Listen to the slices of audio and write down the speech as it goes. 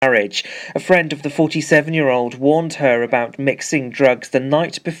miscarriage. A friend of the 47-year-old warned her about mixing drugs the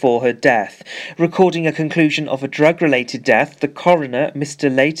night before her death. Recording a conclusion of a drug-related death, the coroner,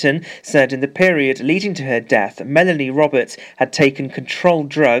 Mr. Layton, said in the period leading to her death, Melanie Roberts had taken controlled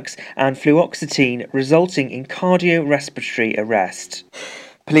drugs and fluoxetine, resulting in cardiorespiratory arrest.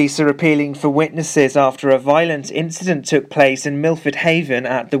 Police are appealing for witnesses after a violent incident took place in Milford Haven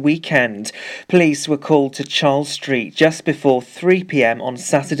at the weekend. Police were called to Charles Street just before 3 p.m. on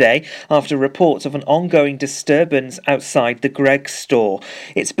Saturday after reports of an ongoing disturbance outside the Greggs store.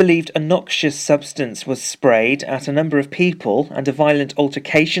 It's believed a noxious substance was sprayed at a number of people and a violent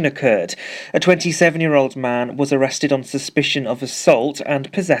altercation occurred. A 27-year-old man was arrested on suspicion of assault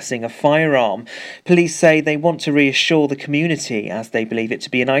and possessing a firearm. Police say they want to reassure the community as they believe it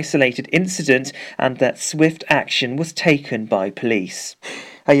to be an isolated incident and that swift action was taken by police.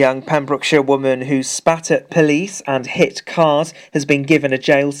 A young Pembrokeshire woman who spat at police and hit cars has been given a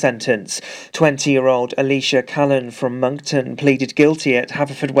jail sentence. 20-year-old Alicia Callan from Moncton pleaded guilty at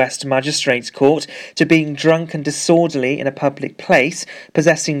Haverfordwest Magistrates Court to being drunk and disorderly in a public place,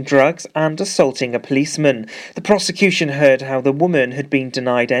 possessing drugs and assaulting a policeman. The prosecution heard how the woman had been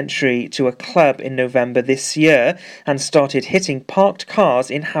denied entry to a club in November this year and started hitting parked cars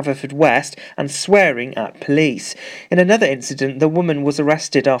in Haverfordwest and swearing at police. In another incident, the woman was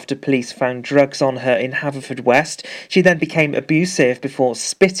arrested after police found drugs on her in Haverfordwest. She then became abusive before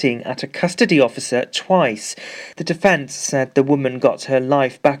spitting at a custody officer twice. The defence said the woman got her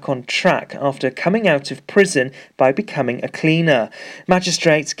life back on track after coming out of prison by becoming a cleaner.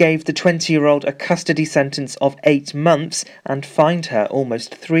 Magistrates gave the 20-year-old a custody sentence of 8 months and fined her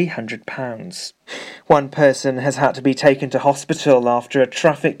almost £300. One person has had to be taken to hospital after a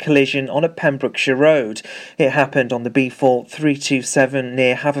traffic collision on a Pembrokeshire road. It happened on the B4 327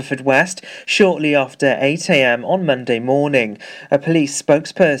 near Haverfordwest shortly after 8 a.m. on Monday morning. A police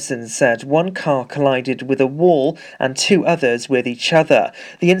spokesperson said one car collided with a wall and 2 others with each other.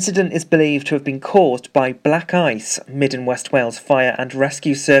 The incident is believed to have been caused by black ice. Mid and West Wales Fire and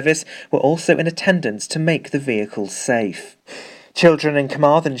Rescue Service were also in attendance to make the vehicles safe. Children in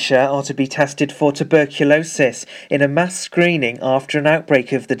Carmarthenshire are to be tested for tuberculosis in a mass screening after an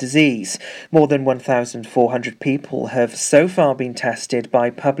outbreak of the disease. More than 1,400 people have so far been tested by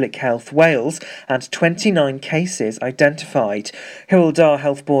Public Health Wales and 29 cases identified. Hywel Dda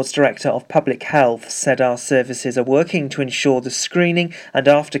Health Board's Director of Public Health said our services are working to ensure the screening and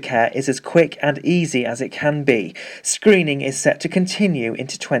aftercare is as quick and easy as it can be. Screening is set to continue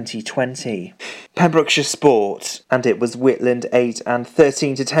into 2020. Pembrokeshire Sport, and it was Whitland 8 and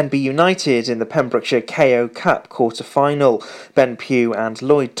 13 to Tenby United in the Pembrokeshire KO Cup quarter-final. Ben Pugh and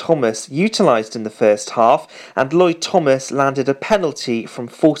Lloyd Thomas utilised in the first half, and Lloyd Thomas landed a penalty from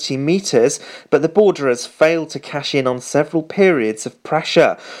 40 metres, but the Borderers failed to cash in on several periods of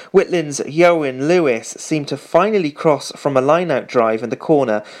pressure. Whitland's Yowen Lewis seemed to finally cross from a line-out drive in the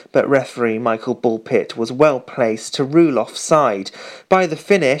corner, but referee Michael Bulpitt was well placed to rule offside. By the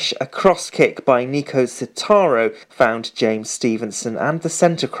finish, a cross kick by Nico Citaro found James Stevenson and the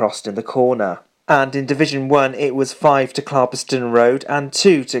centre crossed in the corner. And in Division 1, it was 5 to Clarbeston Road and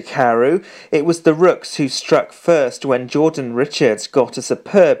 2 to Carew. It was the Rooks who struck first when Jordan Richards got a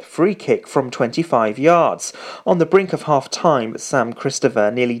superb free kick from 25 yards. On the brink of half-time, Sam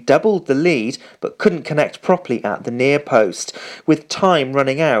Christopher nearly doubled the lead but couldn't connect properly at the near post. With time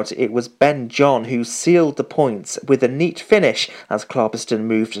running out, it was Ben John who sealed the points with a neat finish as Clarbeston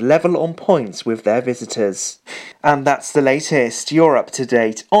moved level on points with their visitors. And that's the latest. You're up to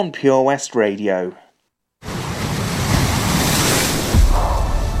date on Pure West Radio.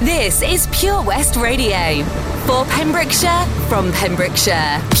 This is Pure West Radio. For Pembrokeshire, from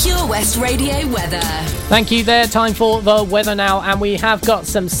Pembrokeshire. Pure West Radio weather. Thank you there. Time for the weather now. And we have got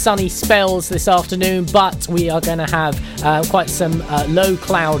some sunny spells this afternoon, but we are going to have quite some low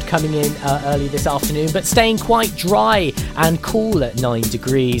cloud coming in early this afternoon, but staying quite dry and cool at 9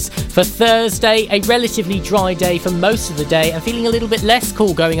 degrees. For Thursday, a relatively dry day for most of the day and feeling a little bit less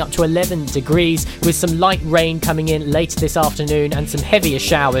cool, going up to 11 degrees with some light rain coming in later this afternoon and some heavier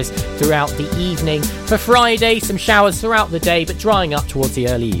showers throughout the evening. For Friday, some showers throughout the day, but drying up towards the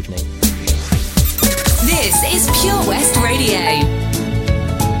early evening. This is Pure West Radio.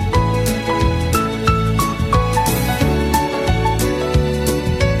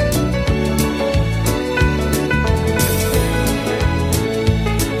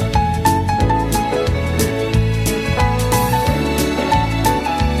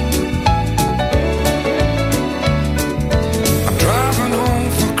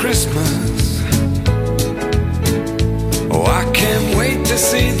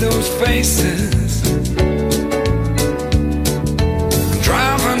 See those faces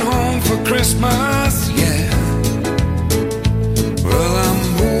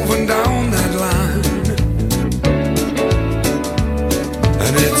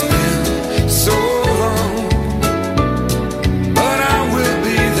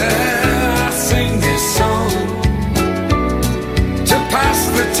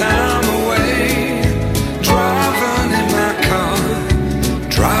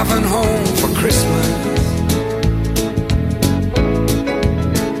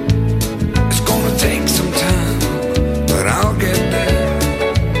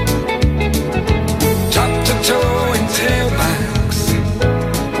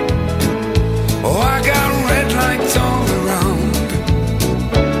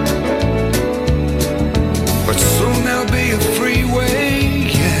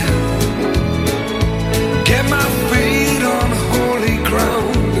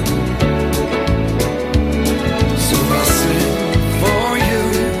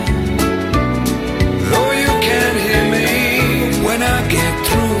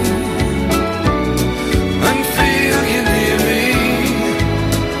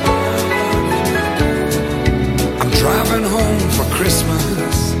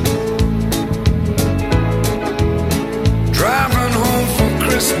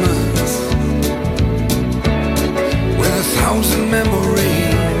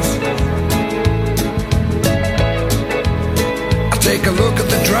look at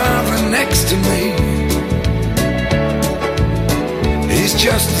the driver next to me. He's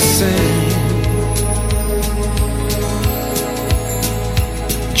just the same.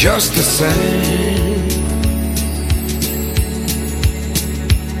 Just the same.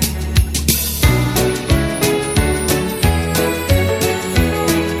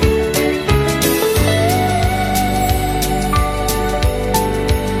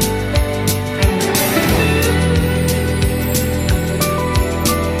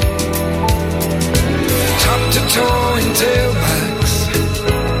 Towing tailbacks.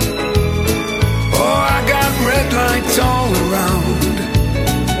 Oh, I got red lights all around.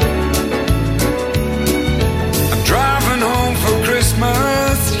 I'm driving home for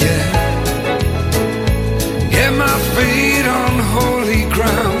Christmas, yeah. Get my feet on holy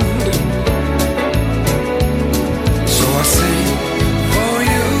ground. So I sing for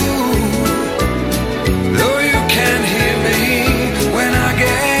you, though you can't hear me when I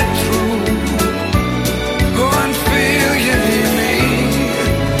get through.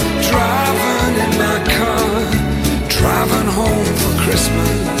 Driving home for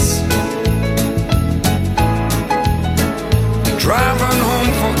Christmas. Driving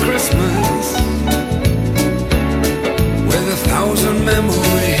home for Christmas with 1,000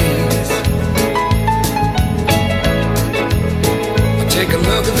 memories. I take a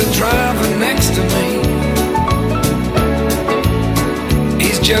look at the driver next to me.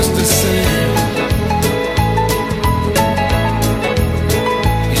 He's just the same.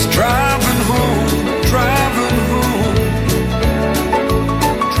 He's driving home, driving home,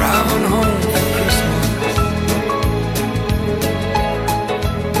 driving home for Christmas.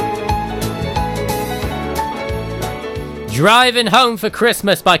 Driving Home for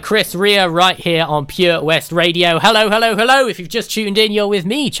Christmas by Chris Rea right here on Pure West Radio. Hello, hello, hello. If you've just tuned in, you're with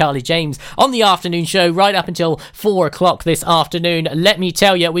me, Charlie James, on the afternoon show right up until 4 o'clock this afternoon. Let me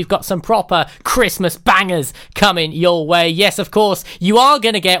tell you, we've got some proper Christmas bangers coming your way. Yes, of course, you are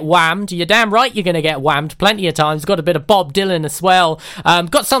going to get whammed. You're damn right you're going to get whammed plenty of times. Got a bit of Bob Dylan as well.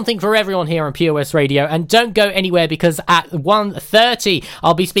 Got something for everyone here on Pure West Radio. And don't go anywhere, because at 1:30,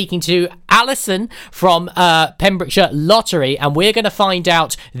 I'll be speaking to Alison from Pembrokeshire Lottery, and we're going to find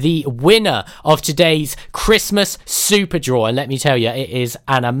out the winner of today's Christmas Super Draw. And let me tell you, it is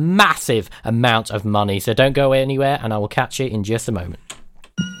a massive amount of money. So don't go anywhere, and I will catch you in just a moment.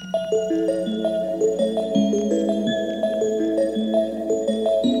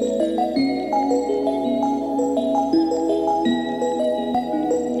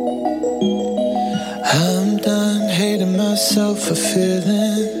 I'm done hating myself for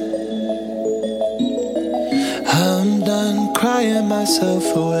feeling. I'm done crying myself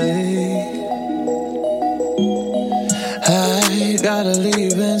away. I gotta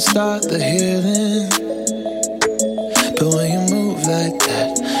leave and start the healing. But when you move like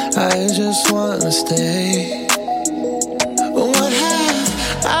that, I just wanna stay. What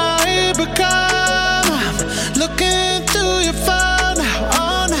have I become? I'm looking through your phone now,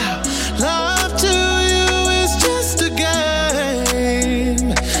 oh now. Love to you is just a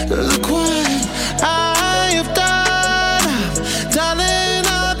game. Look what I have done. I'm dialing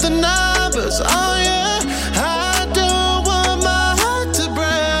up the numbers, oh yeah. I don't want my heart to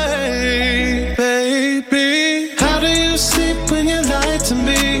break. Baby, how do you sleep when you lie to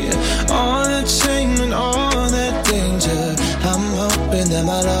me? All that shame and all that danger. I'm hoping that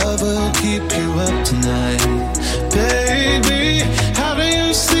my love will keep you up tonight. Baby, how do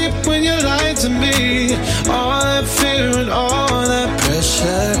you sleep when you lie to me? All that fear and all that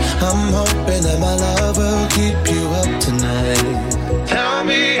pressure. I'm hoping that my love will keep you up tonight. Tell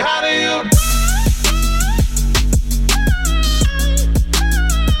me, how do you?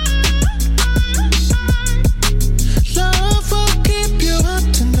 Love will keep you up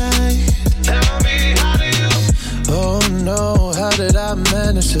tonight. Tell me, how do you? Oh no, how did I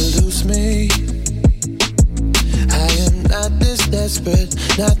manage to lose me? I am not this desperate,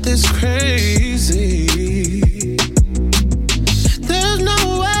 not this crazy. There's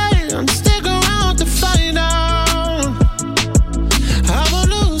no way I'm sticking around to find out. I won't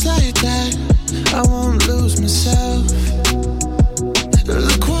lose like that, I won't lose myself.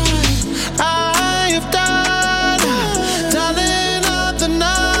 Look what I have done, dialing up the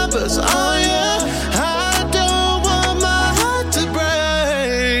numbers, oh yeah. I don't want my heart to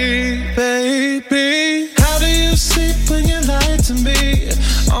break. Baby, how do you sleep when you lie to me?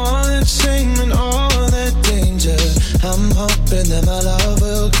 All that shame and all that danger. I'm hoping that my love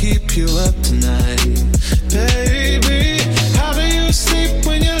will keep you up tonight. Baby, how do you sleep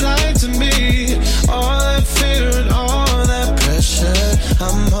when you lie to me? All that fear and all that pressure.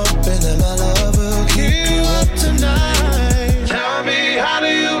 I'm hoping that my love will keep you up tonight. Tell me how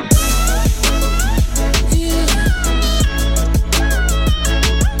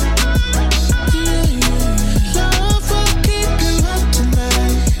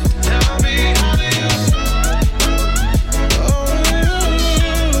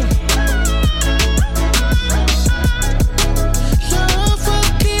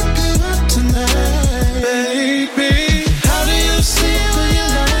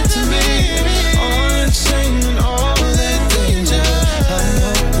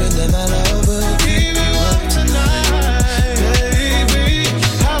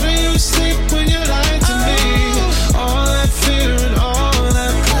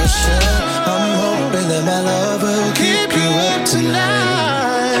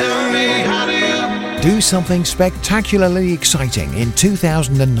Do something spectacularly exciting in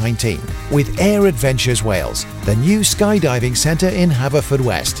 2019 with Air Adventures Wales, the new skydiving centre in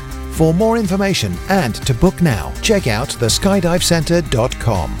Haverfordwest. For more information and to book now, check out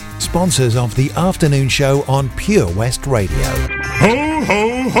theskydivecentre.com. Sponsors of the afternoon show on Pure West Radio. Ho,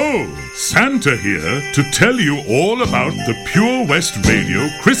 ho, ho! Santa here to tell you all about the Pure West Radio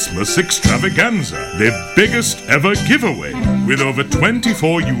Christmas Extravaganza, their biggest ever giveaway, with over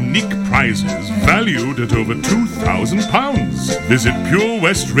 24 unique prizes valued at over £2,000. Visit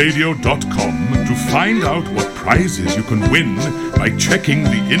purewestradio.com to find out what prizes you can win by checking the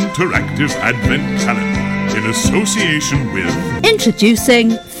interactive advent calendar in association with...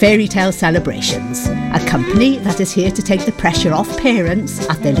 Introducing Fairy Tale Celebrations, a company that is here to take the pressure off parents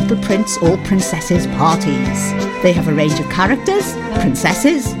at their little prince or princesses parties. They have a range of characters,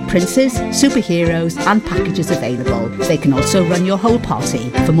 princesses, princes, superheroes and packages available. They can also run your whole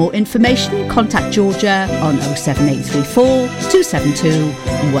party. For more information, contact Georgia on 07834 272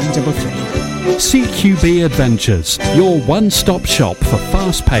 133. CQB Adventures, your one-stop shop for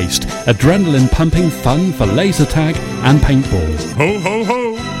fast-paced, adrenaline-pumping fun for laser tag and paintball. Ho, ho,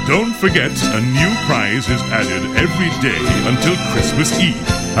 ho! Don't forget, a new prize is added every day until Christmas Eve.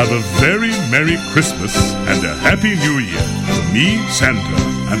 Have a very Merry Christmas and a Happy New Year from me, Santa,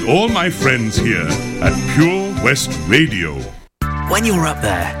 and all my friends here at Pure West Radio. When you're up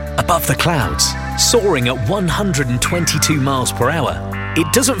there, above the clouds, soaring at 122 miles per hour, it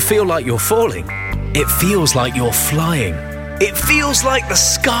doesn't feel like you're falling. It feels like you're flying. It feels like the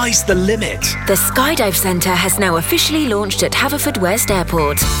sky's the limit. The Skydive Centre has now officially launched at Haverfordwest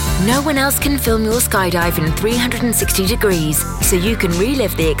Airport. No one else can film your skydive in 360 degrees, so you can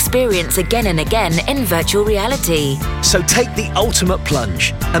relive the experience again and again in virtual reality. So take the ultimate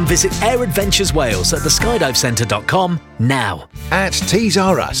plunge and visit Air Adventures Wales at theskydivecentre.com now. At Tees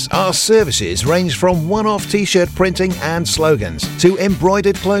R Us, our services range from one-off t-shirt printing and slogans to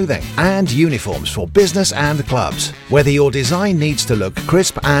embroidered clothing and uniforms for business and clubs. Whether your design needs to look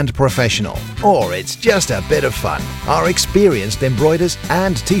crisp and professional, or it's just a bit of fun, our experienced embroiders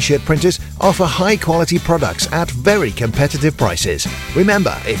and t-shirt printers offer high-quality products at very competitive prices.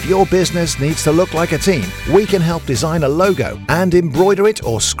 Remember, if your business needs to look like a team, we can help design a logo and embroider it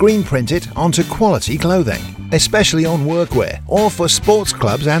or screen print it onto quality clothing, especially on workwear or for sports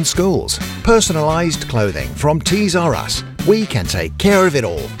clubs and schools. Personalised clothing from Tees R Us. We can take care of it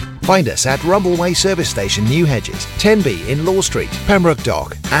all. Find us at Rumbleway Service Station, New Hedges, 10B in Law Street, Pembroke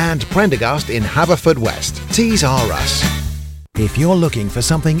Dock, and Prendergast in Haverfordwest. Tees R Us. If you're looking for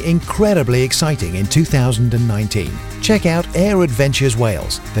something incredibly exciting in 2019, check out Air Adventures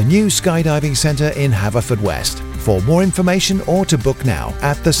Wales, the new skydiving centre in Haverfordwest. For more information or to book now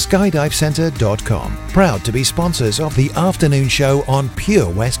at theskydivecentre.com. Proud to be sponsors of the afternoon show on Pure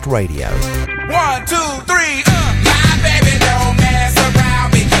West Radio. 1, 2, 3, my baby don't mess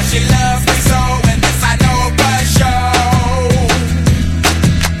around because she loves me so, and this I know for sure.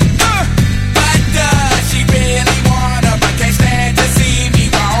 But does she really wanna, but can't stand to see me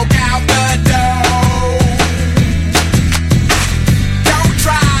walk out the door? Don't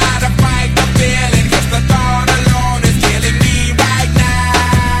try to fight the feeling, 'cause the thought alone is killing me right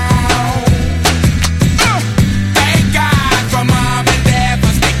now. Thank God for mom and dad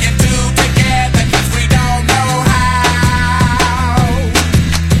for sticking two together, 'cause we don't know how.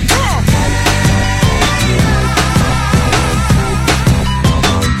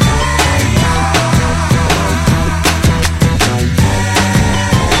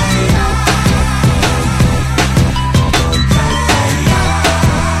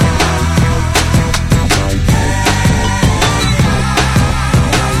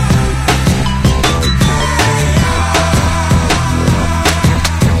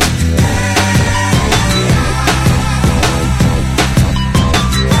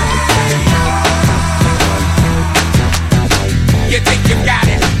 You think you got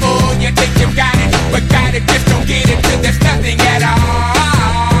it, oh, you think you got it, but got it, just don't get it till there's nothing at all.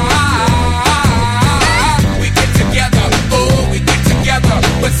 We get together, oh, we get together,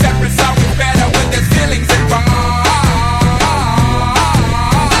 but separate's always better when there's feelings involved.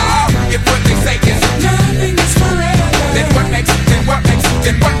 If what they say is nothing is forever, then what makes it, then what makes it,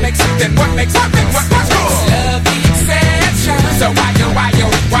 then what makes it, then what makes it, then what makes it? Love the exception. So why yo,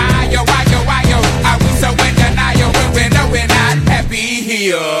 are we so in denial when we know we're not happy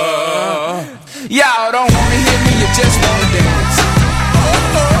here? Y'all don't wanna hear me, you just wanna dance.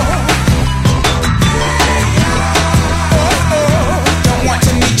 Don't want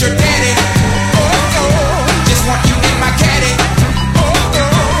to meet your daddy. Just want you in my caddy.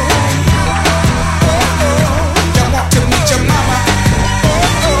 Don't want to meet your mama.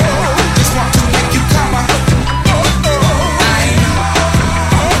 Just want to make you come.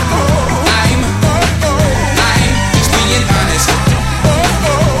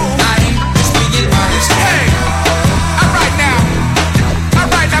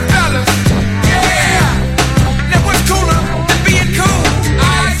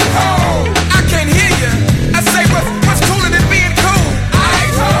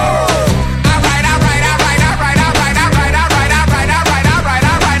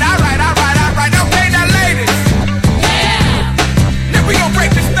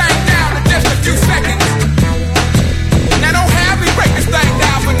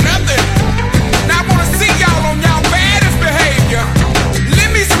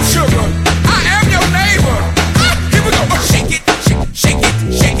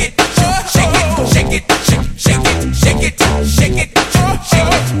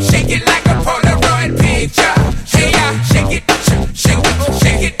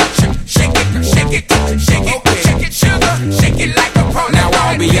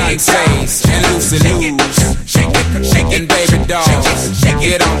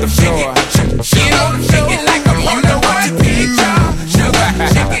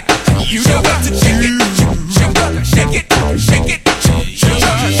 You know what to shake it, shake it, shake it,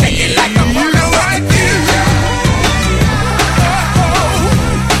 shake it like a you know what to do.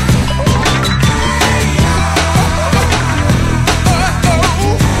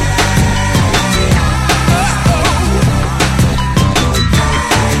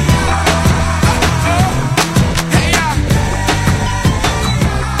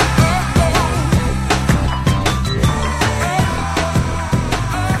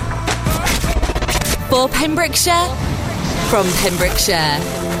 For Pembrokeshire, from Pembrokeshire,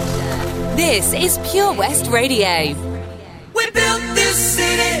 this is Pure West Radio. We built this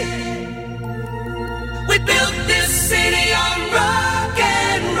city. We built this city on rock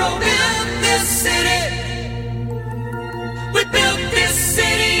and roll. Built this city. We built this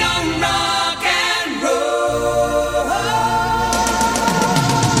city on rock and roll.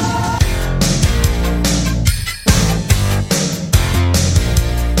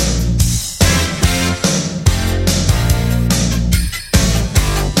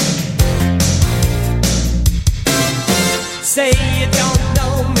 Say you don't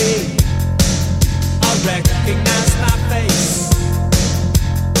know me, I recognize my face.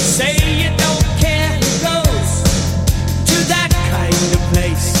 Say you don't care who goes to that kind of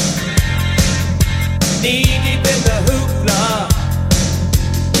place. Knee deep in the hoopla,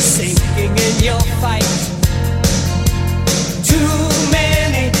 sinking in your fight. Too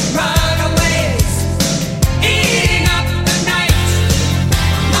many runaways, eating up the night.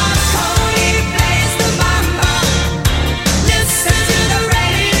 My pony plays the mama. Listen to the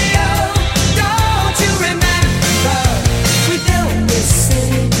radio. Don't you remember? We built this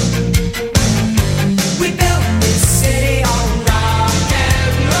city. We built this city on rock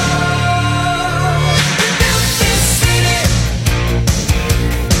and roll. We built this city.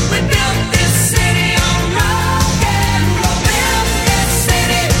 We built this city on rock and roll. Built this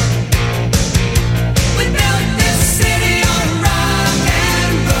city. We built this city on rock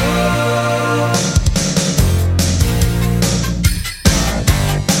and roll.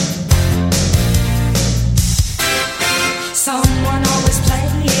 Someone always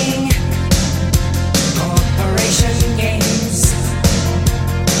playing corporation games.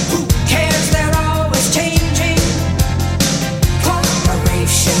 Who cares? They're always changing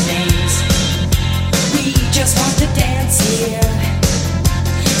corporation names. We just want to dance here.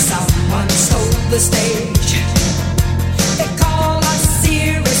 Someone stole the stage. They call us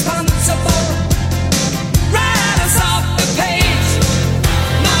irresponsible. Write us off the page.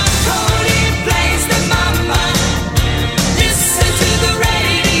 My pony plays the mama. Listen to the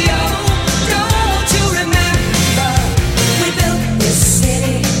radio. Don't you remember? We built this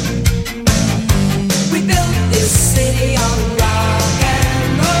city. We built this city on rock and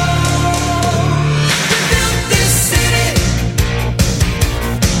roll. We built this city.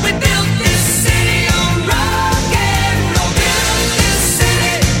 We built this city on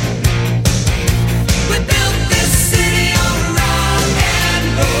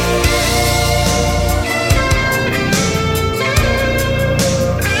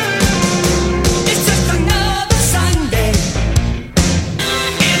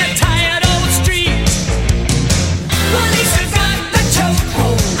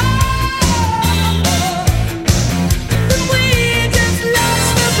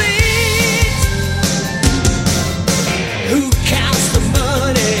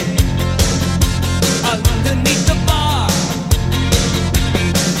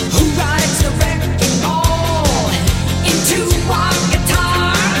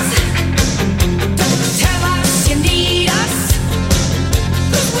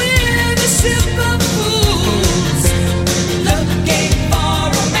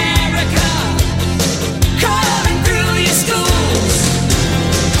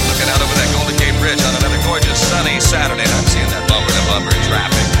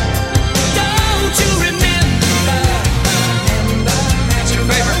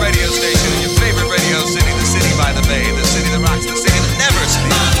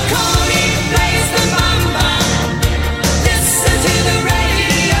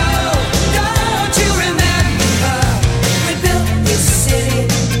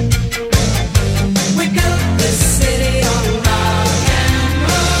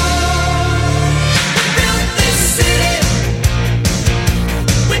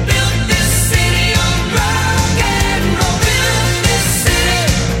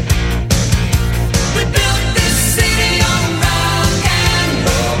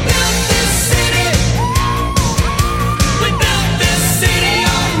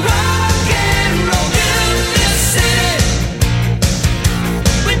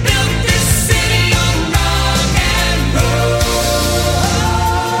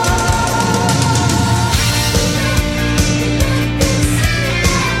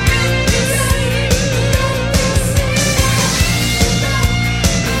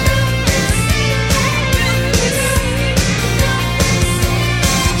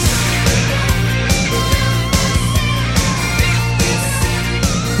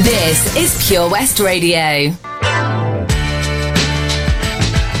This is Pure West Radio.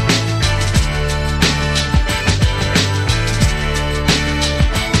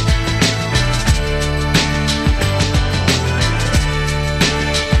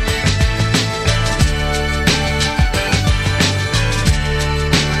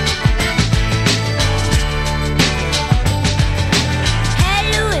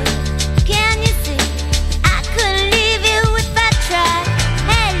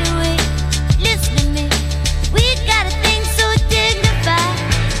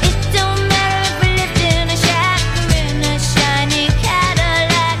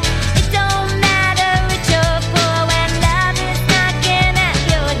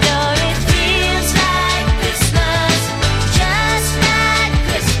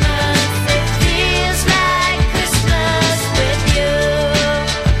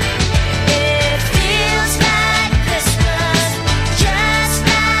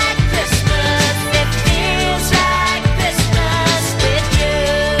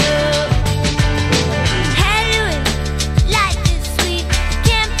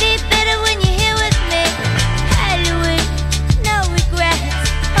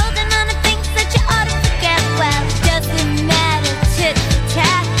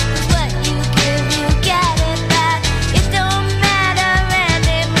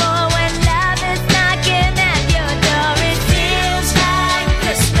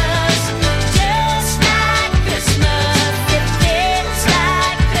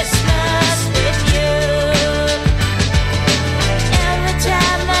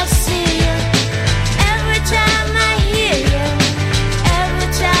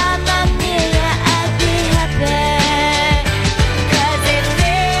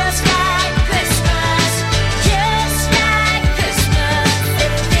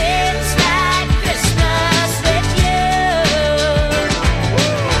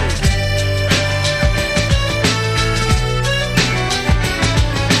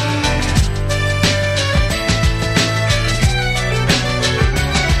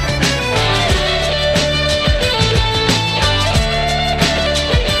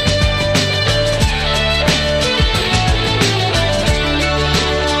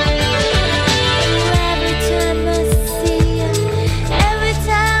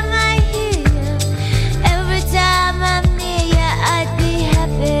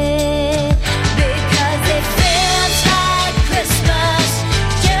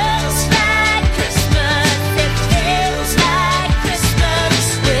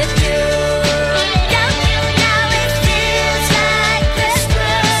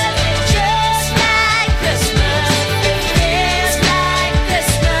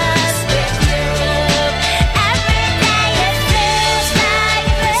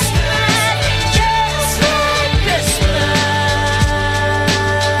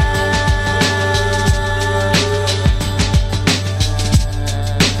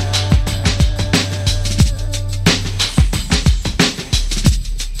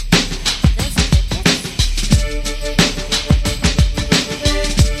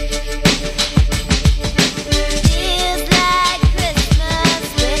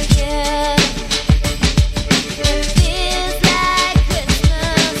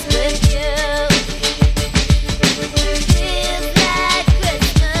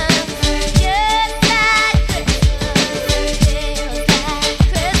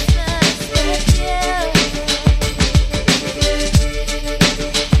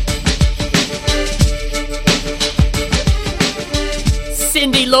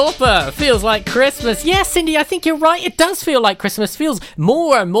 Feels like Christmas. Yes, Cindy, I think you're right. It does feel like Christmas. Feels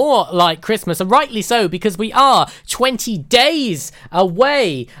more and more like Christmas, and rightly so, because we are 20 days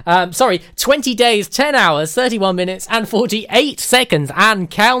away. 20 days, 10 hours, 31 minutes, and 48 seconds, and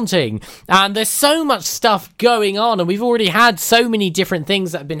counting. And there's so much stuff going on, and we've already had so many different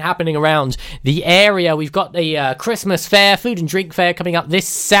things that have been happening around the area. We've got the Christmas fair, food and drink fair coming up this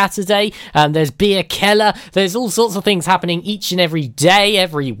Saturday. There's Beer Keller. There's all sorts of things happening each and every day,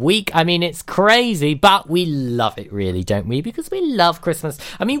 every week. I mean, it's crazy, but we love it, really, don't we? Because we love Christmas.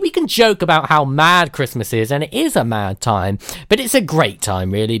 I mean, we can joke about how mad Christmas is, and it is a mad time, but it's a great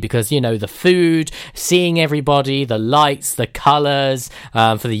time, really, because, you know, the food, seeing everybody, the lights, the colours.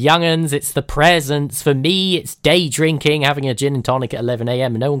 For the young'uns, it's the presents. For me, it's day drinking, having a gin and tonic at 11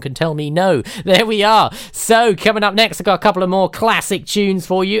 a.m. No one can tell me no. There we are. So, coming up next, I've got a couple of more classic tunes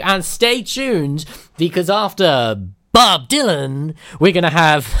for you, and stay tuned, because after Bob Dylan, we're going to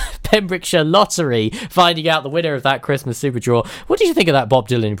have Pembrokeshire Lottery finding out the winner of that Christmas Super Draw. What did you think of that Bob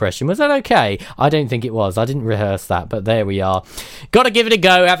Dylan impression? Was that okay? I don't think it was. I didn't rehearse that, but there we are. Got to give it a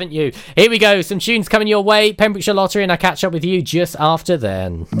go, haven't you? Here we go. Some tunes coming your way. Pembrokeshire Lottery, and I'll catch up with you just after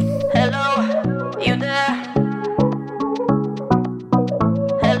then. Hello, you there?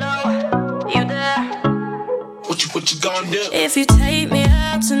 Hello, you there? What you gonna do? If you take me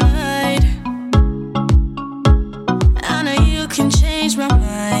out tonight, I know you can change my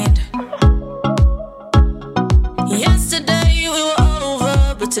mind. Yesterday we were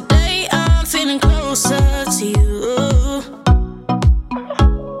over, but today I'm feeling closer to you.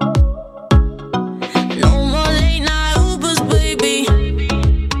 No more late night Ubers, baby.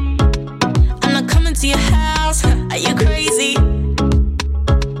 I'm not coming to your house. Are you crazy?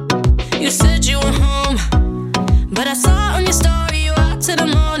 You said you were home, but I saw on your story you out till the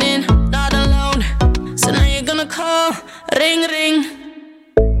morning, not alone. So now you're gonna call, ring, ring.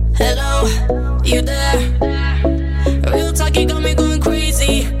 Hello, you there? Real talk, you got me going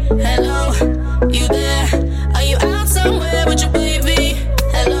crazy. Hello, you there? Are you out somewhere with your baby?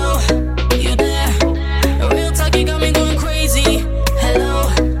 Hello, you there? Real talk, you got me going crazy. Hello,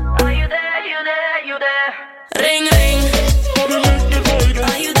 are you there? You there? You there? Ring, ring.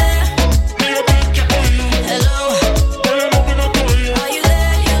 Are you there? Hello. Are you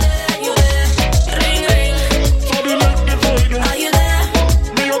there? You there? You there? Ring, ring. Are you there?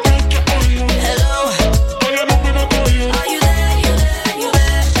 Hello. Are you there? You there? You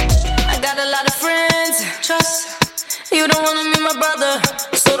there? I got a lot of friends. Trust. You don't wanna meet my brother,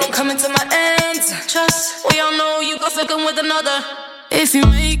 so don't come into my ends. Trust. We all know you go fucking with another. If you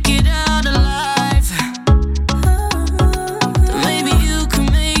make it out alive, then maybe you can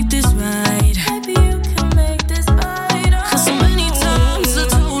make this right. Maybe you can make this right. Cause so many times I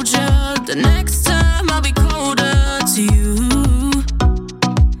told you the next time I'll be colder to you.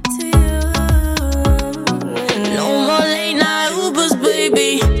 No more late night Ubers,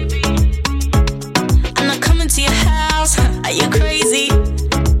 baby. I'm not coming to your house. Are you crazy?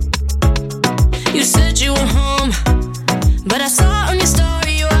 You said you were home, but I saw on your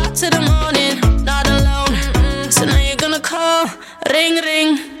story you out till the morning, not alone. So now you're gonna call, ring,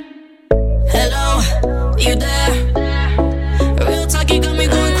 ring. Hello, you there? Real talk, you got me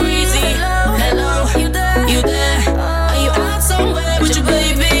going crazy. Hello, you there? You there? Are you out somewhere with your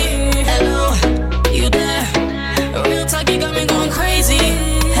baby? Hello, you there? Real talk, you got me going crazy.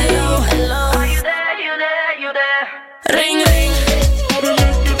 Hello, hello. Are you there? You there? You there? Ring, ring.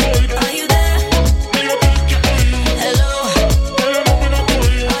 Are you there? Hello.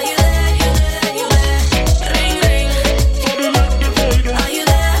 Are you there? You there? You there? Ring, ring. Are you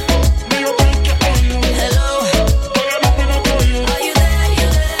there? Hello. Are you there? You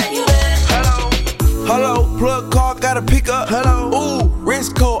there? You there? Hello, plug car, gotta pick up. Hello, ooh,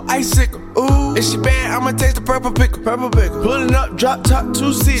 wrist cold, icicle. Ooh, if she bad, I'ma taste the purple pickle. Purple pickle. Pulling up, drop top,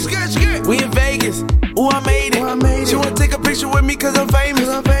 2 seats. We in Vegas. Ooh, I made it. She wanna take a picture with me cause I'm famous.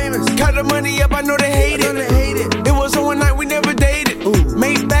 Count the money up, I know they hate it. It was on one night, we never dated. Ooh.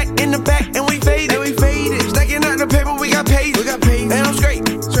 Made back in the back and we faded. Stacking out the paper, we got paid. And I'm straight.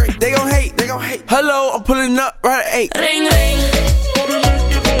 They gon' hate. Hello, I'm pulling up right at 8. Ring, ring.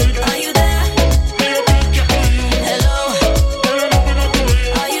 Are you there? Hello.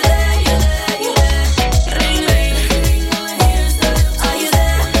 Are you there? You there? You there? Ring, ring. Are you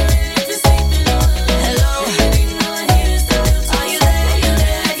there? Hello. Are you there? You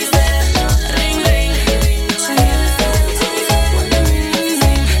there? You there? Ring, ring.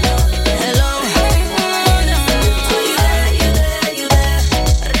 Hello. Are you there? You there?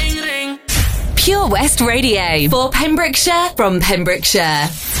 Ring, ring. Pure West Radio for Pembrokeshire from Pembrokeshire.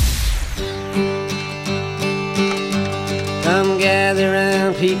 Come gather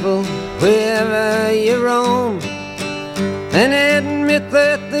round, people, wherever you roam, and admit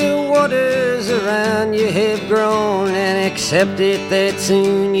that the waters around you have grown, and accept it that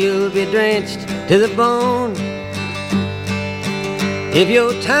soon you'll be drenched to the bone. If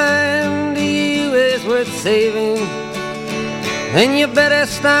your time to you is worth saving, then you better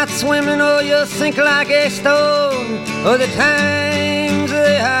start swimming or you'll sink like a stone, or the times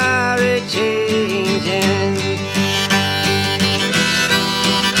they are a-changing.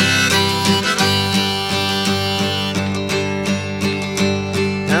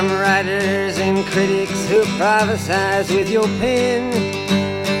 Some writers and critics who prophesize with your pen,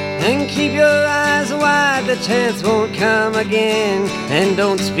 and keep your eyes wide, the chance won't come again. And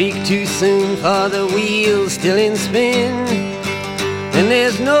don't speak too soon, for the wheel's still in spin, and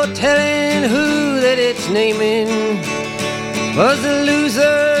there's no telling who that it's naming. Was the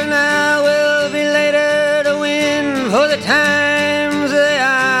loser now will be later to win, the times they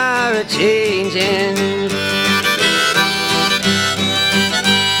are a-changing.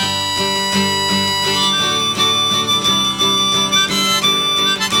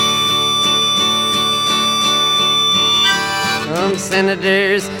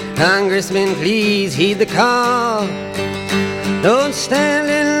 Senators, congressmen, please heed the call. Don't stand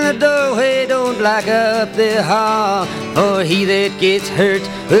in the doorway, don't block up the hall, for he that gets hurt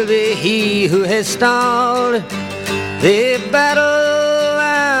will be he who has stalled. The battle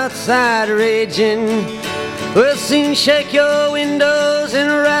outside raging will soon shake your windows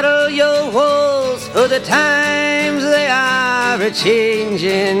and rattle your walls, for the times they are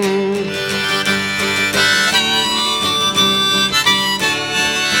a-changing.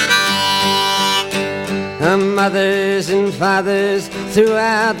 Mothers and fathers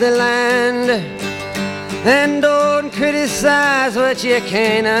throughout the land, and don't criticize what you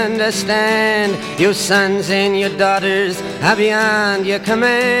can't understand. Your sons and your daughters are beyond your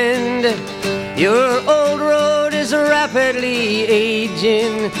command. Your old road is rapidly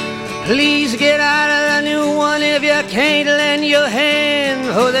aging. Please get out of the new one if you can't lend your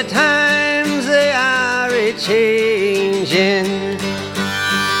hand, for the times they are a-changing.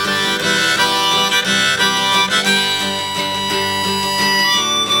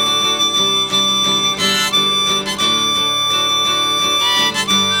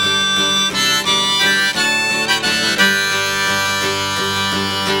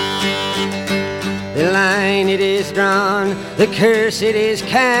 The line it is drawn, the curse it is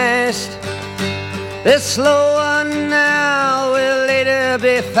cast. The slow one now will later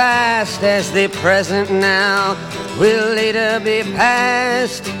be fast, as the present now will later be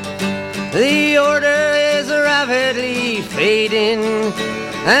past. The order is rapidly fading,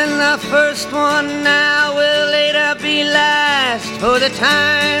 and the first one now will later be last, for the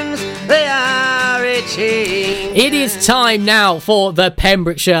times they are a-changing. It is time now for the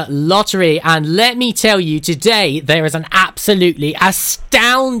Pembrokeshire Lottery, and let me tell you, today there is an absolutely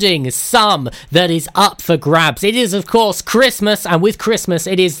astounding sum that is up for grabs. It is, of course, Christmas, and with Christmas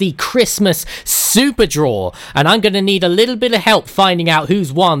it is the Christmas Super Draw, and I'm going to need a little bit of help finding out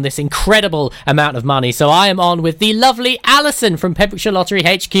who's won this incredible amount of money. So I am on with the lovely Alison from Pembrokeshire Lottery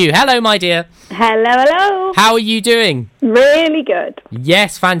HQ. Hello, my dear. Hello. How are you doing? Really good.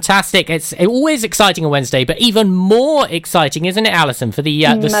 Yes, fantastic. It's always exciting on Wednesday, but even more exciting, isn't it, Alison, for the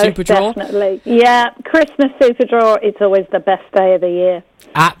Super Draw? Definitely. Yeah, Christmas Super Draw, it's always the best day of the year.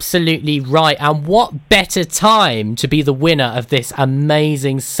 Absolutely right. And what better time to be the winner of this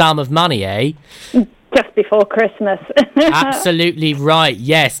amazing sum of money, eh? Just before Christmas. Absolutely right,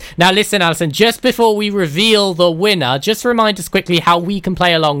 yes. Now listen, Alison, just before we reveal the winner, just remind us quickly how we can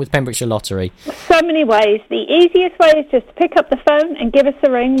play along with Pembrokeshire Lottery. So many ways. The easiest way is just to pick up the phone and give us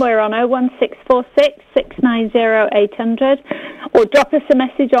a ring. We're on 01646 690 800, or drop us a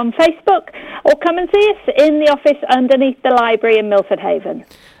message on Facebook, or come and see us in the office underneath the library in Milford Haven.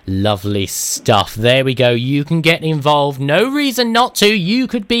 Lovely stuff. There we go. You can get involved. No reason not to. You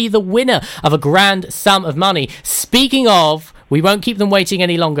could be the winner of a grand sum of money. Speaking of, we won't keep them waiting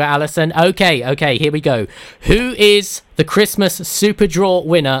any longer, Alison. Okay, here we go. Who is the Christmas Super Draw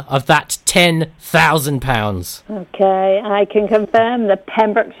winner of that £10,000? Okay, I can confirm the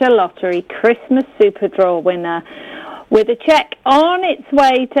Pembrokeshire Lottery Christmas Super Draw winner, with a cheque on its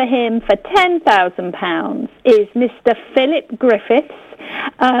way to him for £10,000, is Mr. Philip Griffiths.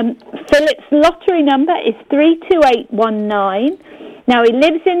 Philip's lottery number is 32819. Now, he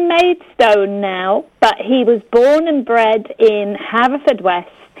lives in Maidstone now, but he was born and bred in Haverfordwest.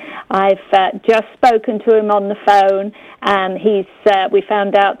 I've just spoken to him on the phone, and we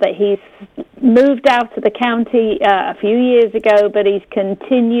found out that he's moved out of the county a few years ago, but he's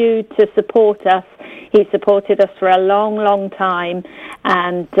continued to support us. He's supported us for a long, long time,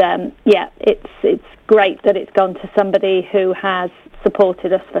 and it's great that it's gone to somebody who has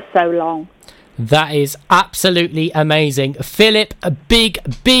supported us for so long. That is absolutely amazing. Philip, a big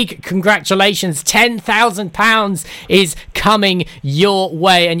congratulations. £10,000 is coming your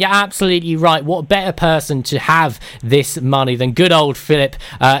way, and you're absolutely right. What better person to have this money than good old Philip,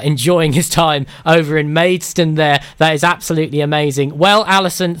 enjoying his time over in Maidstone there. That is absolutely amazing. Well,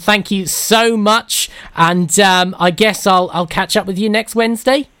 Alison, thank you so much, and I guess I'll catch up with you next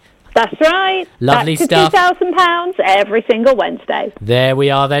Wednesday. That's right. Lovely stuff. £2,000 every single Wednesday. There we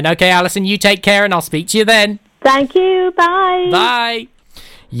are then. Okay, Alison, you take care, and I'll speak to you then. Thank you. Bye. Bye.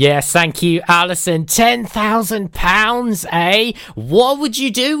 Yes, thank you, Alison. £10,000, eh? What would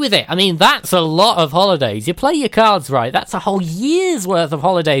you do with it? I mean, that's a lot of holidays. You play your cards right. That's a whole year's worth of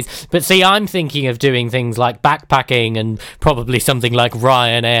holidays. But see, I'm thinking of doing things like backpacking and probably something like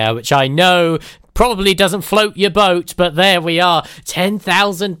Ryanair, which I know probably doesn't float your boat, but there we are.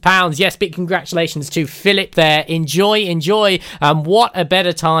 £10,000. Yes, big congratulations to Philip there. Enjoy. What a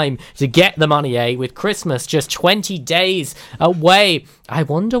better time to get the money, with Christmas just 20 days away. I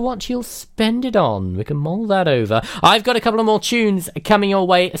wonder what you'll spend it on. We can mull that over. I've got a couple of more tunes coming your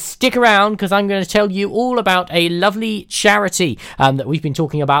way. Stick around, because I'm going to tell you all about a lovely charity that we've been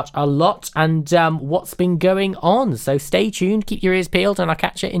talking about a lot, and what's been going on. So stay tuned, keep your ears peeled, and I'll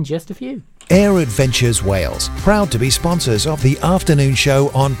catch you in just a few. Air Adventures Wales, proud to be sponsors of the afternoon show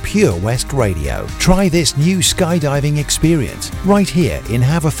on Pure West Radio. Try this new skydiving experience right here in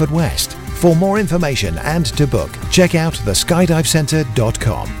Haverfordwest. For more information and to book, check out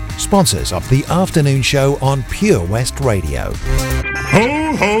theskydivecentre.com. Sponsors of the afternoon show on Pure West Radio.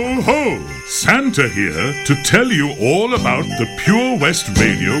 Ho, ho, ho! Santa here to tell you all about the Pure West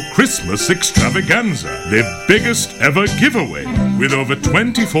Radio Christmas Extravaganza, their biggest ever giveaway, with over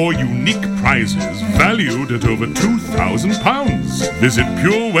 24 unique prizes valued at over £2,000. Visit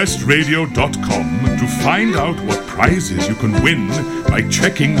purewestradio.com to find out what prizes you can win by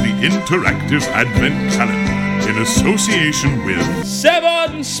checking the interactive advent calendar in association with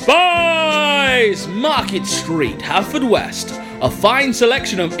Seven Spice Market Street, Haverfordwest. A fine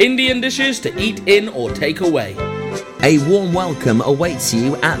selection of Indian dishes to eat in or take away. A warm welcome awaits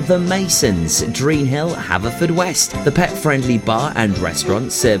you at The Masons, Dreenhill, Haverfordwest, the pet-friendly bar and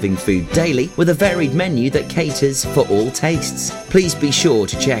restaurant serving food daily with a varied menu that caters for all tastes. Please be sure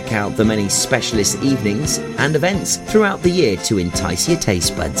to check out the many specialist evenings and events throughout the year to entice your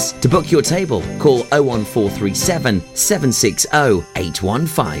taste buds. To book your table, call 01437 760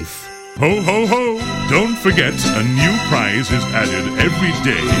 815. Ho, ho, ho! Don't forget, a new prize is added every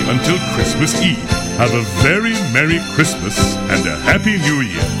day until Christmas Eve. Have a very Merry Christmas and a Happy New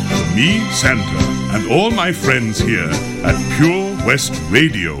Year from me, Santa, and all my friends here at Pure West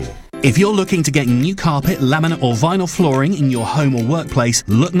Radio. If you're looking to get new carpet, laminate or vinyl flooring in your home or workplace,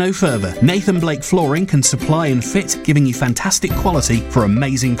 look no further. Nathan Blake Flooring can supply and fit, giving you fantastic quality for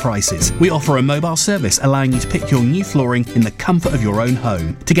amazing prices. We offer a mobile service allowing you to pick your new flooring in the comfort of your own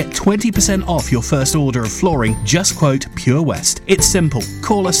home. To get 20% off your first order of flooring, just quote Pure West. It's simple.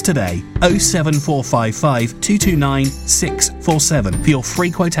 Call us today, 07455 229 647 for your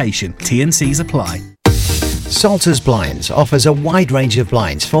free quotation. T&Cs apply. Salters Blinds offers a wide range of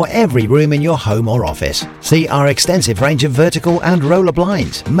blinds for every room in your home or office. See our extensive range of vertical and roller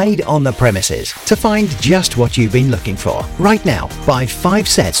blinds made on the premises to find just what you've been looking for. Right now, buy 5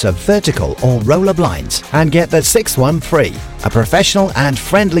 sets of vertical or roller blinds and get the 6th one free. A professional and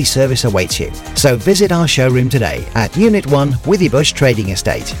friendly service awaits you. So visit our showroom today at Unit 1 Withybush Trading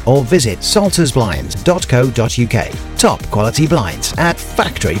Estate or visit saltersblinds.co.uk. Top quality blinds at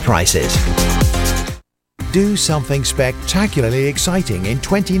factory prices. Do something spectacularly exciting in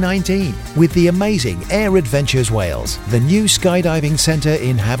 2019 with the amazing Air Adventures Wales, the new skydiving centre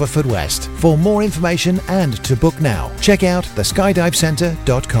in Haverfordwest. For more information and to book now, check out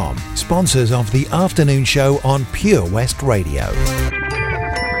theskydivecentre.com. Sponsors of the afternoon show on Pure West Radio.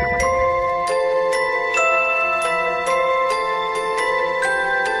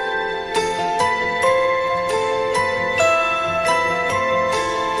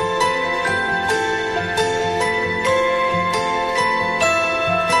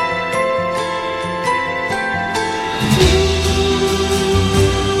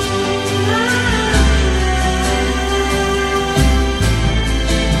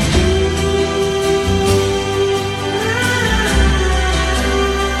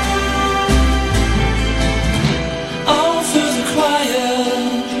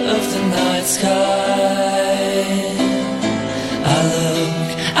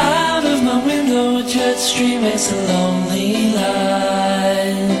 Stream makes a lonely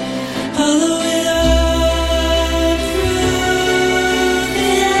line. Follow it up through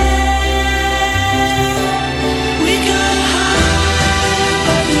the air. We go high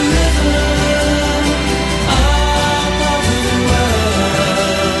by the river, up over the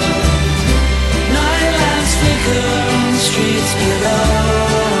world. Night lamps flicker on the streets below.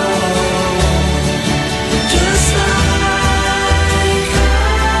 Just like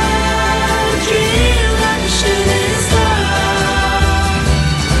a dream. Shooting star,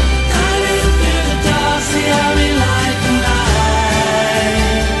 diving through the dark, see how we light the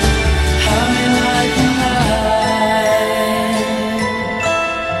night, how we light the night.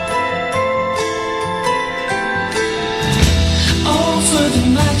 All for the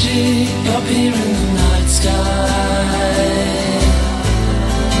magic up here in the night sky.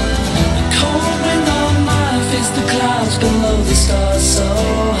 A cold wind on my face, the clouds below the stars so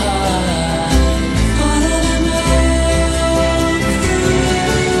high. Follow them up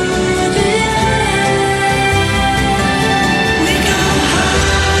through the air.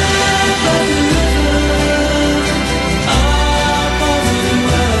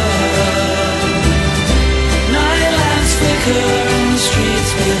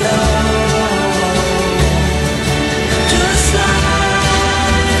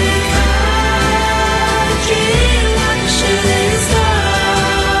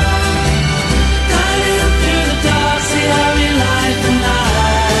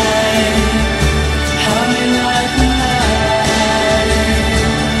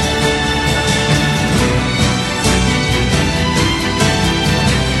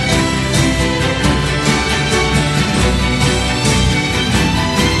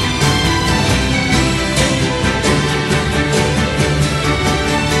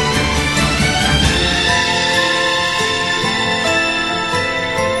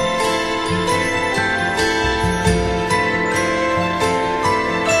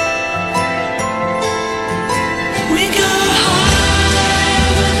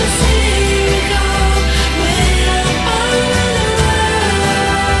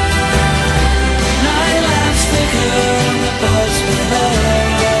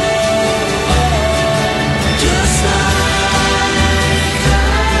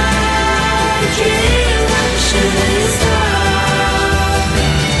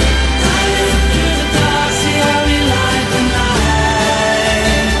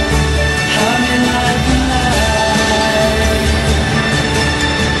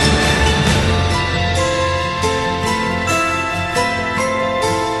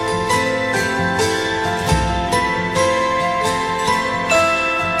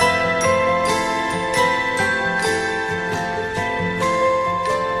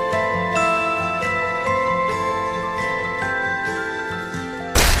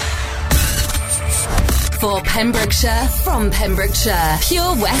 Pembrokeshire, from Pembrokeshire.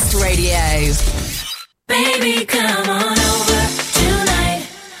 Pure West Radio. Baby, come on over tonight.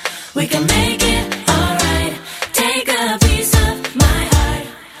 We can make it alright. Take a piece of my heart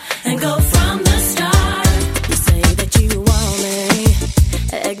and go from the start. You say that you want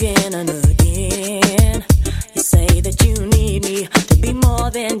me again and again. You say that you need me to be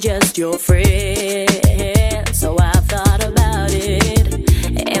more than just your friend. So I've thought about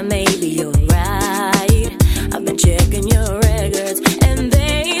it, and maybe you're right. I've been checking your records, and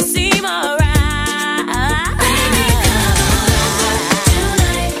they seem alright.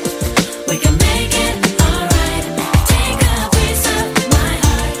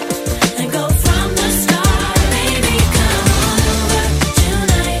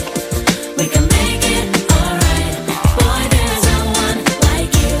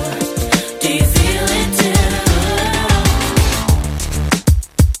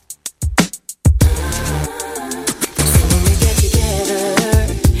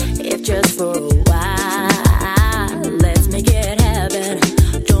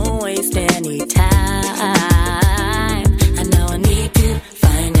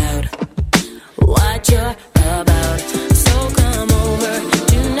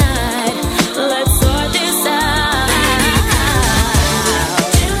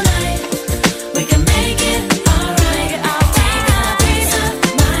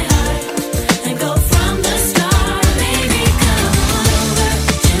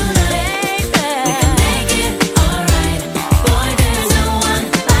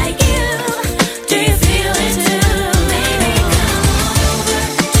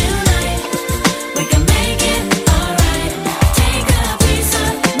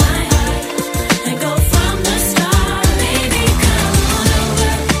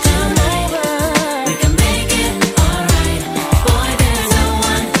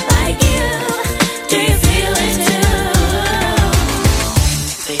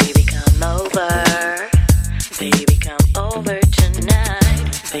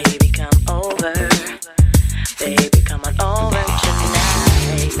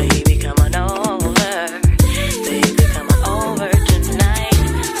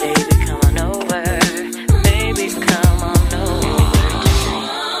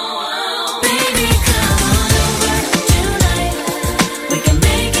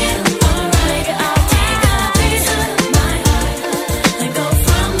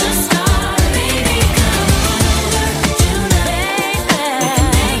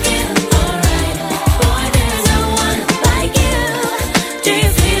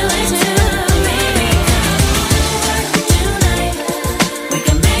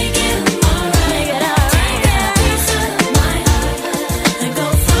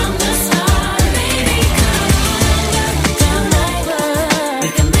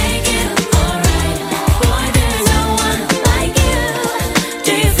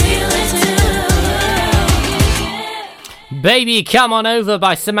 Baby, Come On Over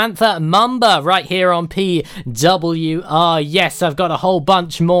by Samantha Mumba right here on PWR. Yes, I've got a whole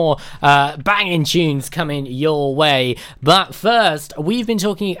bunch more banging tunes coming your way. But first, we've been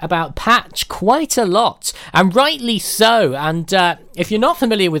talking about Patch quite a lot, and rightly so. And if you're not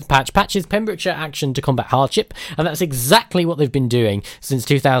familiar with Patch is Pembrokeshire Action to Combat Hardship, and that's exactly what they've been doing since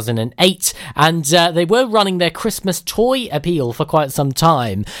 2008. And they were running their Christmas toy appeal for quite some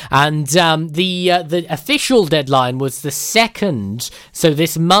time. And the official deadline was the 2nd, so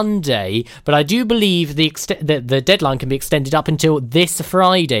this Monday, but I do believe the deadline can be extended up until this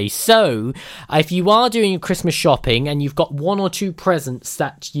Friday. So if you are doing your Christmas shopping and you've got one or two presents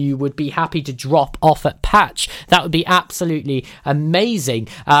that you would be happy to drop off at Patch, that would be absolutely amazing.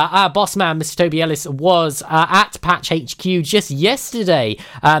 Our boss man, Mr. Toby Ellis, was at Patch HQ just yesterday,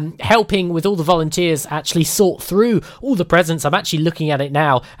 helping with all the volunteers actually sort through all the presents. I'm actually looking at it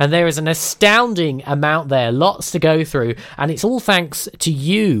now, and there is an astounding amount there, lots to go through, and it's all thanks to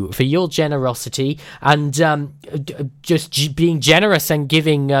you for your generosity and just being generous and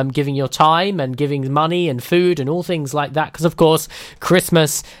giving your time and giving money and food and all things like that, because of course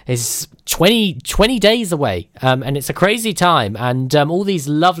Christmas is 20 days away, and it's a crazy time, and all these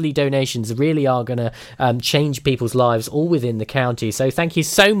lovely donations really are going to change people's lives all within the county. So thank you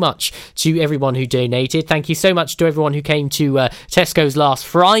so much to everyone who donated. Thank you so much to everyone who came to Tesco's last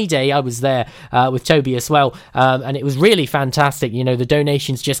Friday. I was there with Toby as well, and it was really really fantastic. You know, the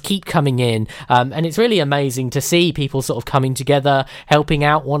donations just keep coming in, and it's really amazing to see people sort of coming together, helping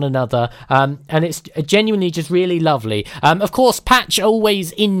out one another, and it's genuinely just really lovely. Of course, Patch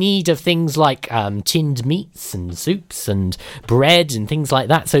always in need of things like tinned meats and soups and bread and things like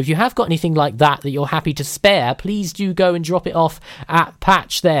that. So if you have got anything like that you're happy to spare, please do go and drop it off at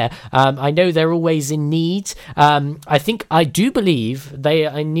Patch there. I know they're always in need. I do believe they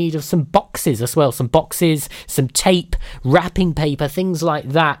are in need of some boxes as well. Some boxes, some tape, wrapping paper, things like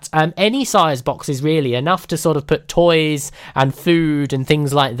that. Any size boxes really, enough to sort of put toys and food and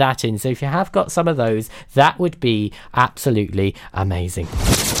things like that in. So if you have got some of those, that would be absolutely amazing.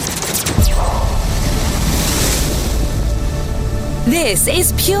 This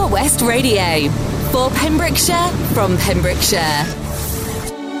is Pure West Radio for Pembrokeshire from Pembrokeshire.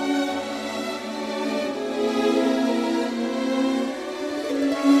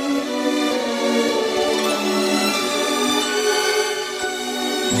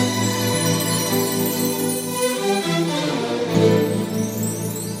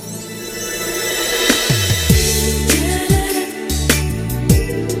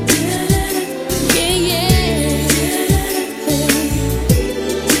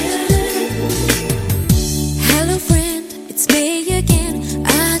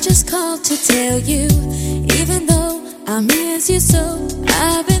 Tell you, even though I miss you so,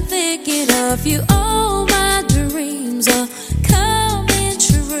 I've been thinking of you. All my dreams are coming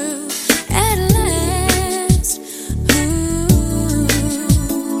true at last. Ooh.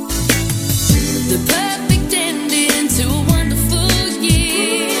 The perfect ending to a wonderful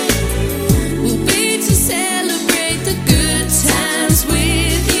year will be to celebrate the good times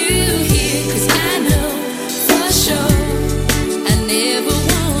with you here. 'Cause I know for sure I never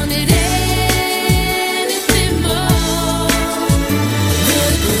wanted it.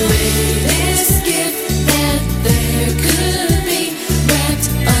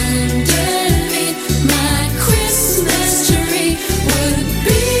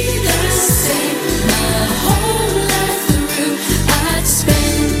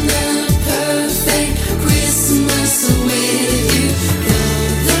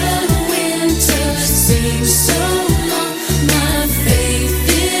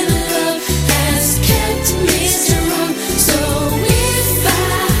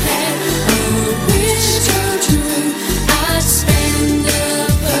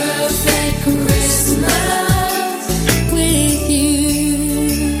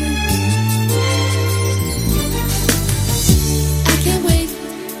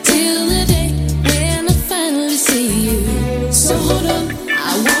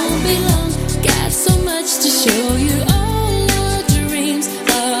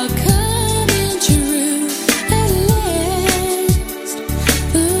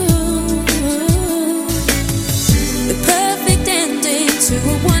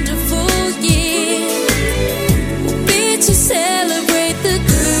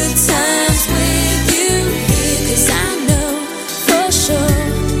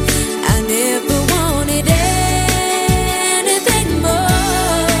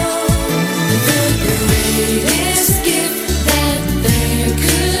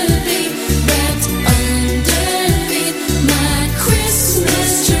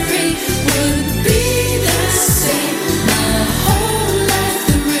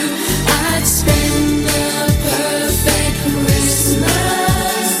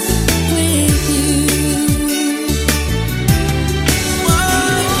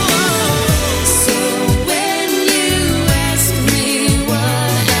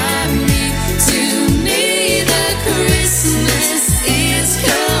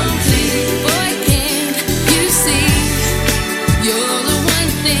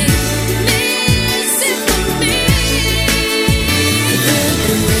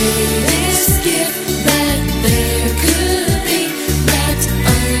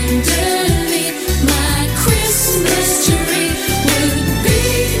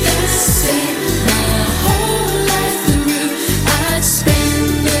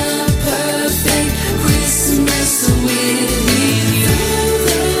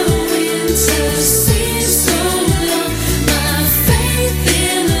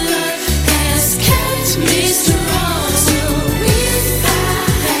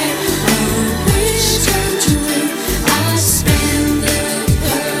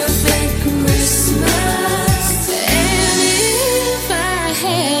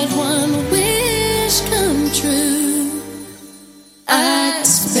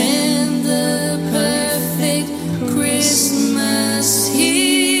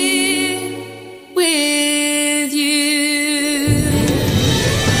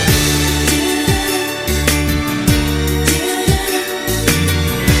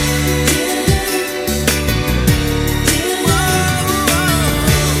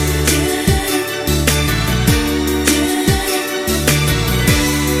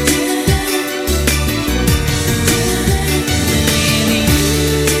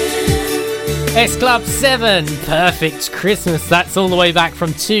 S Club 7, Perfect Christmas. That's all the way back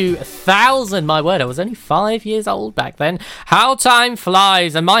from 2000. My word, I was only 5 years old back then. How time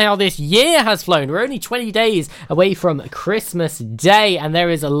flies, and my, how this year has flown. We're only 20 days away from Christmas Day, and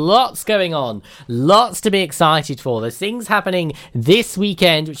there is lots going on. Lots to be excited for. There's things happening this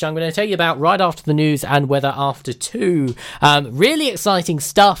weekend, which I'm going to tell you about right after the news and weather after 2. Really exciting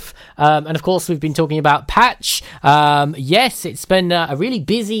stuff. And of course, we've been talking about Patch. Yes, it's been a really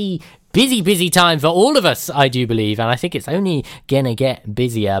busy time for all of us, I do believe, and I think it's only gonna get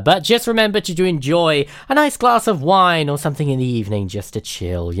busier. But just remember to enjoy a nice glass of wine or something in the evening just to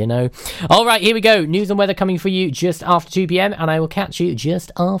chill, you know. All right, here we go. News and weather coming for you just after 2 p.m, and I will catch you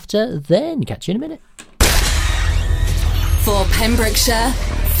just after then. Catch you in a minute. For Pembrokeshire,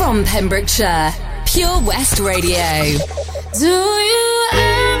 from Pembrokeshire, Pure West Radio. Do you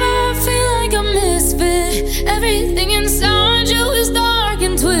ever feel like a misfit? Everything inside you is dark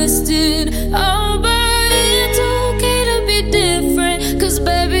and twisted. Oh, but it's okay to be different, 'cause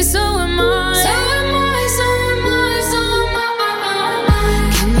baby, so am I. So am I, so am I, so am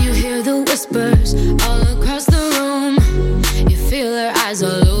I. Can you hear the whispers all across the room? You feel her eyes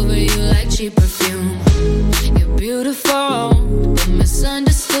all over you like cheap perfume. You're beautiful, but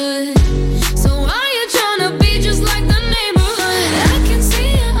misunderstood. So why you tryna be just like the neighborhood? I can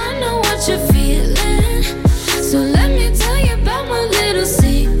see it, I know what you're feeling. So let me tell you about my little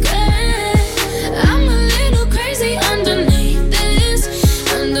secret. I'm a little crazy underneath this,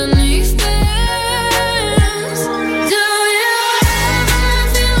 underneath this. Do you ever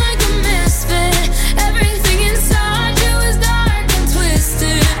feel like a misfit? Everything inside you is dark and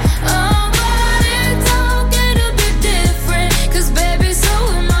twisted. Oh, but it's okay to be different, 'cause baby, so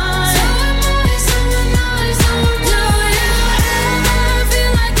am I. So am I, so am I, so am I. Do you ever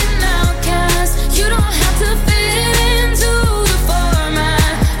feel like an outcast? You don't have to fit into the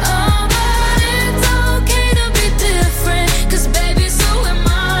format. Oh, but it's okay to be different, 'cause baby, so am I.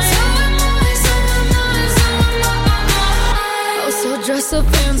 So am I, so am I, so am I. Oh, so dress up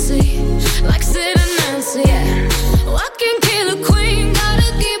fancy, like Sid and Nancy, yeah. Walking killer queen, gotta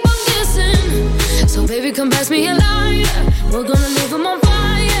keep on kissing. So baby, come pass me a lighter, we're gonna leave them on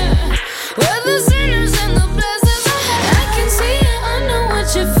fire. We're the sinners and the blessings. I can see it, I know what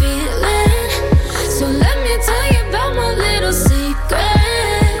you're feeling. So let me tell you about my little secret.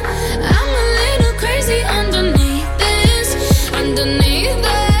 I'm a little crazy underneath this, underneath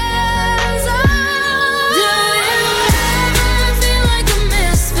this. Do you ever feel like a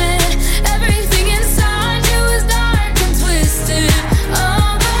misfit? Everything inside you is dark and twisted.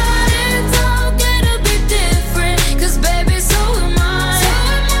 Oh, but it's okay to be different, 'cause baby, so am I. So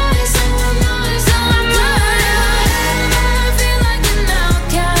am I, so am I, so am I. Do you ever feel like an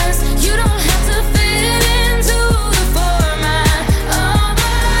outcast? You don't have to fit into the format. Oh,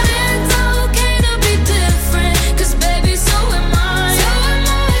 but it's okay to be different, 'cause baby, so am I. So am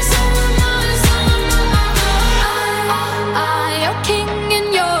I, so am I, so am I. You're king and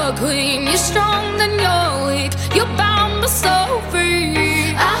you're queen. You're strong then you're weak. You're bound but so free.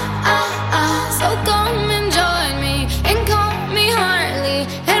 So come and join me and call me Harley,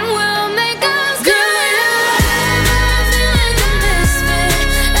 and we'll make us good. Do you ever feel like a misfit?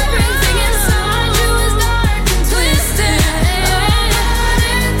 Everything inside you is dark and twisted.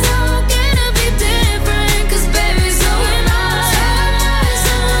 It's okay to be different, 'cause baby, so am I. So am I,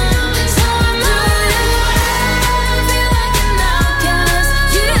 so am I, so am I. Do you ever feel like an outcast?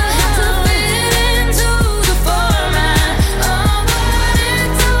 You don't have to fit into the format. Oh, but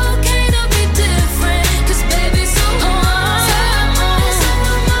it's okay to be different, 'cause baby, so am I. So am I, so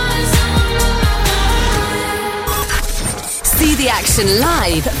am I, so am I. See the action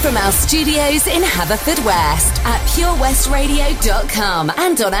live from our studios in Haverfordwest at purewestradio.com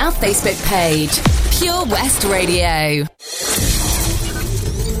and on our Facebook page, Pure West Radio.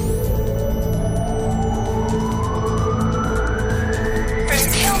 From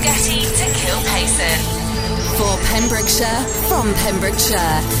Kilgetty to Kilpayson. For Pembrokeshire, from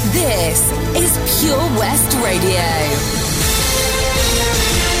Pembrokeshire, this is Pure West Radio.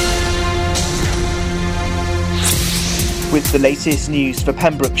 With the latest news for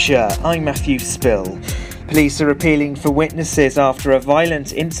Pembrokeshire, I'm Matthew Spill. Police are appealing for witnesses after a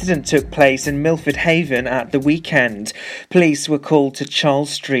violent incident took place in Milford Haven at the weekend. Police were called to Charles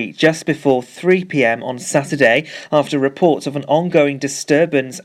Street just before 3 p.m. on Saturday after reports of an ongoing disturbance